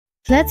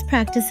Let's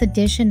practice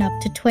addition up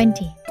to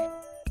 20.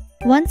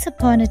 Once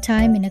upon a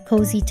time in a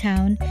cozy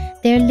town,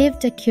 there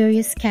lived a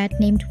curious cat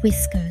named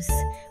Whiskers.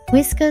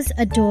 Whiskers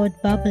adored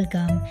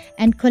bubblegum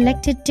and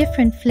collected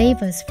different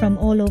flavors from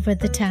all over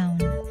the town.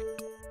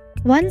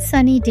 One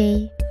sunny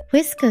day,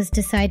 Whiskers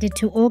decided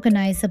to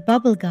organize a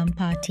bubblegum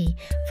party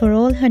for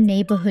all her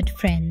neighborhood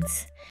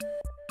friends.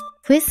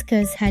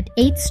 Whiskers had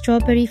 8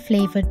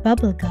 strawberry-flavored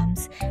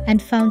bubblegums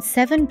and found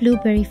 7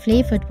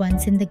 blueberry-flavored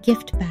ones in the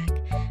gift bag,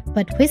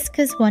 but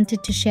Whiskers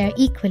wanted to share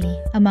equally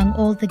among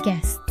all the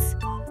guests.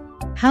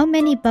 How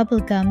many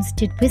bubblegums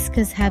did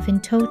Whiskers have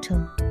in total?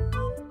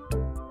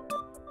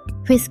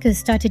 Whiskers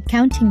started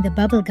counting the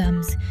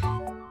bubblegums.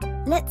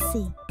 Let's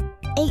see.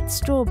 8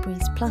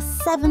 strawberries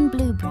plus 7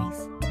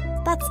 blueberries.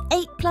 That's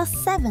 8 plus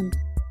 7.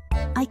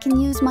 I can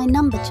use my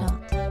number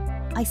chart.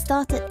 I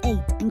start at 8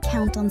 and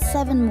count on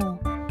 7 more.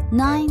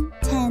 9,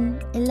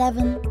 10,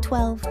 11,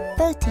 12,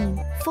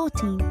 13,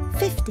 14,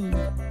 15.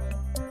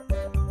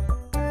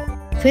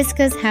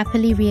 Whiskers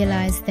happily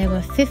realized there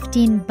were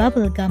 15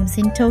 bubblegums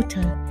in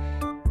total.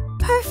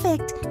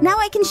 Perfect! Now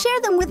I can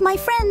share them with my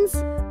friends.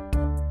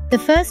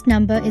 The first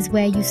number is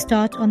where you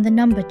start on the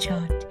number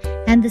chart,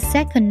 and the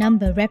second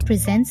number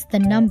represents the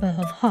number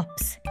of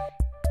hops.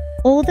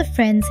 All the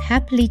friends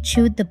happily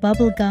chewed the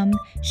bubblegum,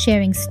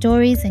 sharing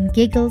stories and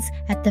giggles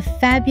at the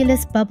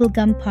fabulous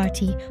bubblegum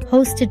party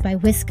hosted by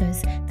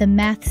Whiskers, the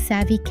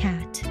math-savvy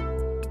cat.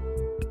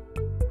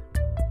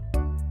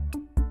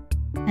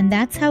 And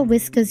that's how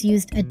Whiskers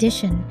used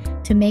addition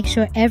to make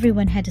sure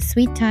everyone had a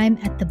sweet time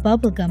at the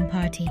bubblegum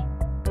party.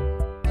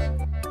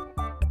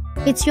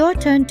 It's your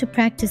turn to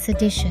practice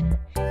addition.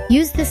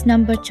 Use this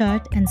number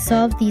chart and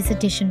solve these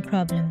addition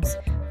problems.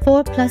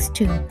 4 plus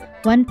 2,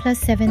 1 plus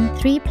 7,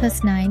 3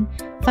 plus 9,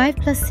 5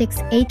 plus 6,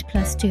 8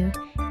 plus 2,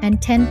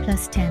 and 10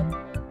 plus 10.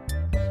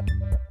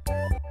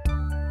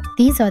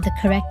 These are the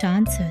correct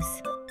answers.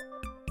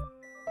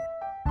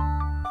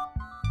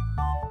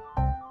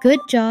 Good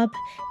job!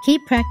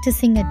 Keep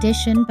practicing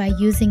addition by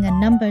using a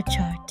number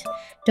chart.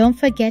 Don't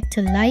forget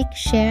to like,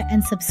 share,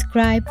 and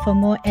subscribe for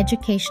more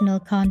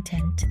educational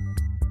content.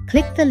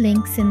 Click the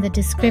links in the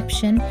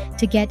description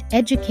to get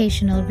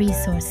educational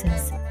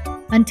resources.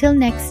 Until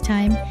next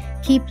time,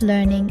 keep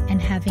learning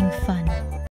and having fun.